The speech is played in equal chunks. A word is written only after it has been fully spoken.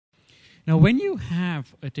Now, when you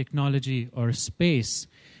have a technology or a space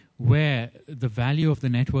where the value of the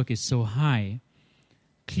network is so high,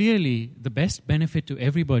 clearly the best benefit to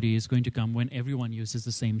everybody is going to come when everyone uses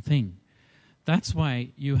the same thing. That's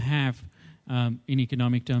why you have, in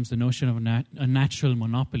economic terms, the notion of a natural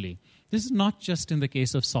monopoly. This is not just in the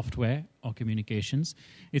case of software or communications.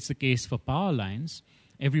 It's the case for power lines.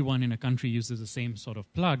 Everyone in a country uses the same sort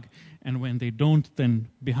of plug, and when they don't, then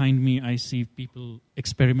behind me I see people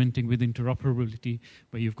experimenting with interoperability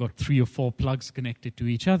where you've got 3 or 4 plugs connected to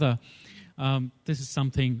each other. This is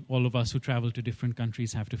something all of us who travel to different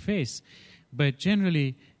countries have to face. But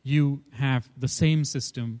generally, you have the same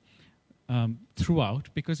system throughout,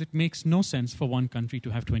 because it makes no sense for one country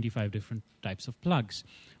to have 25 different types of plugs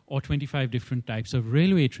or 25 different types of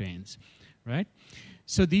railway trains, right?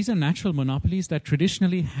 So these are natural monopolies that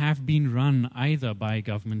traditionally have been run either by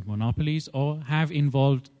government monopolies or have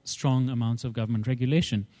involved strong amounts of government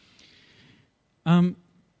regulation. In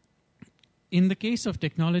the case of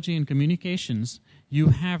technology and communications, you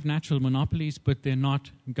have natural monopolies, but they're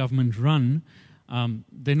not government-run.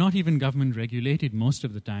 They're not even government-regulated most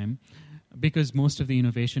of the time, because most of the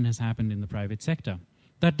innovation has happened in the private sector.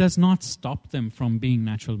 That does not stop them from being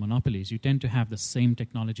natural monopolies. You tend to have the same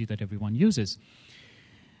technology that everyone uses.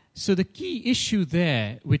 So the key issue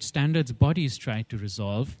there, which standards bodies try to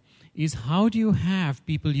resolve, is how do you have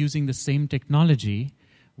people using the same technology,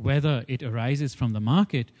 whether it arises from the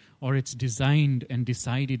market or it's designed and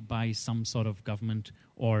decided by some sort of government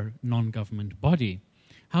or non-government body?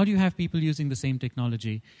 How do you have people using the same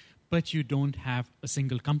technology, but you don't have a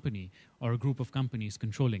single company or a group of companies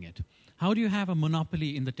controlling it? How do you have a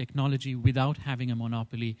monopoly in the technology without having a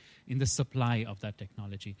monopoly in the supply of that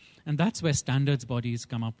technology? And that's where standards bodies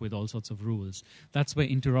come up with all sorts of rules. That's where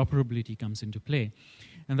interoperability comes into play.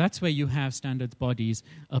 And that's where you have standards bodies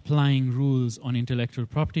applying rules on intellectual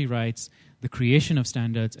property rights, the creation of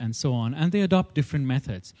standards, and so on. And they adopt different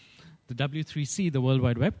methods. The W3C, the World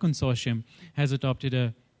Wide Web Consortium, has adopted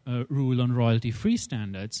a rule on royalty-free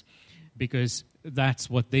standards, because that's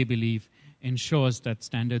what they believe ensures that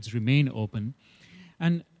standards remain open.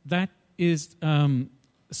 And that is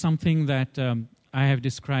something that I have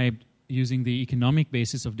described using the economic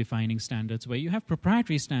basis of defining standards, where you have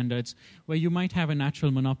proprietary standards, where you might have a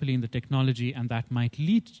natural monopoly in the technology, and that might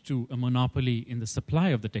lead to a monopoly in the supply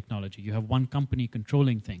of the technology. You have one company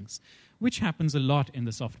controlling things, which happens a lot in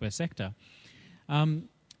the software sector.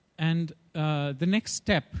 And the next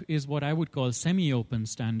step is what I would call semi-open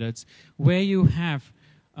standards, where you have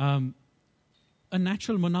a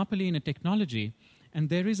natural monopoly in a technology, and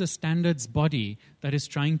there is a standards body that is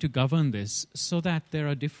trying to govern this so that there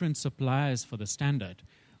are different suppliers for the standard.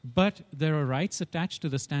 But there are rights attached to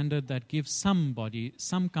the standard that give some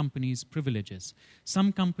companies privileges.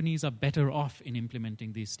 Some companies are better off in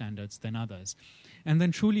implementing these standards than others. And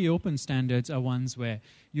then truly open standards are ones where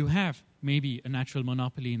you have maybe a natural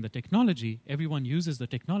monopoly in the technology, everyone uses the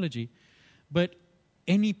technology, but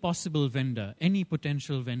any possible vendor, any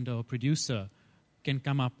potential vendor or producer can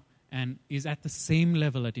come up and is at the same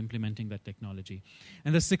level at implementing that technology.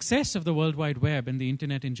 And the success of the World Wide Web and the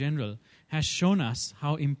Internet in general has shown us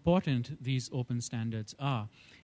how important these open standards are